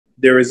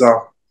there is a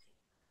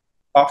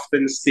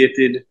often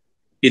stated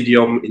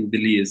idiom in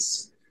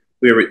Belize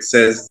where it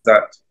says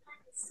that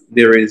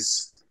there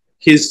is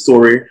his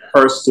story,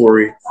 her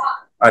story,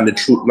 and the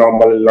truth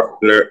normally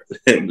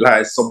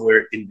lies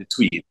somewhere in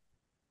between.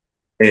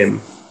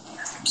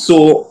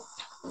 So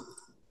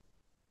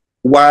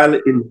while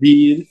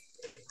indeed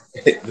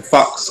the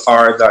facts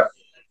are that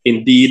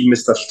indeed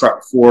Mr.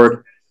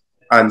 Stratford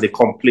and the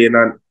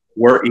complainant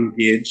were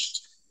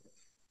engaged,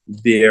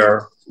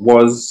 there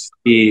was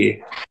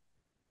a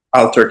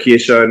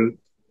altercation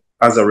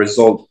as a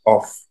result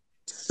of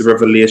the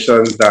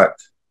revelation that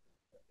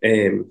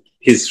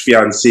his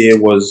fiancée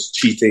was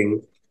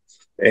cheating.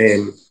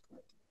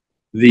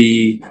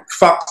 The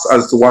facts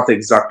as to what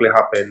exactly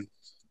happened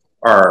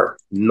are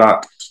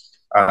not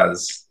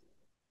as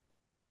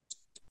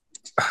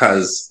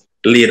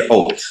laid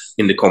out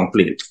in the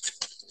complaint.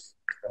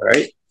 All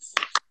right.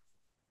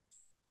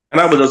 And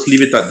I will just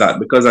leave it at that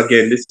because,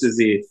 again, this is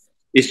a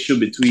issue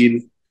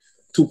between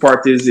two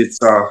parties.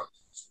 It's a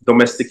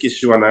domestic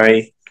issue, and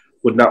I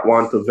would not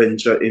want to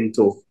venture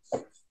into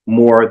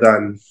more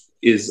than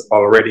is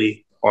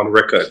already on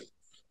record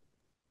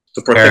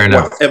to protect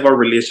whatever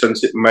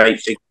relationship might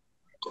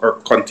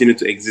or continue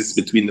to exist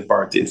between the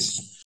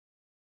parties.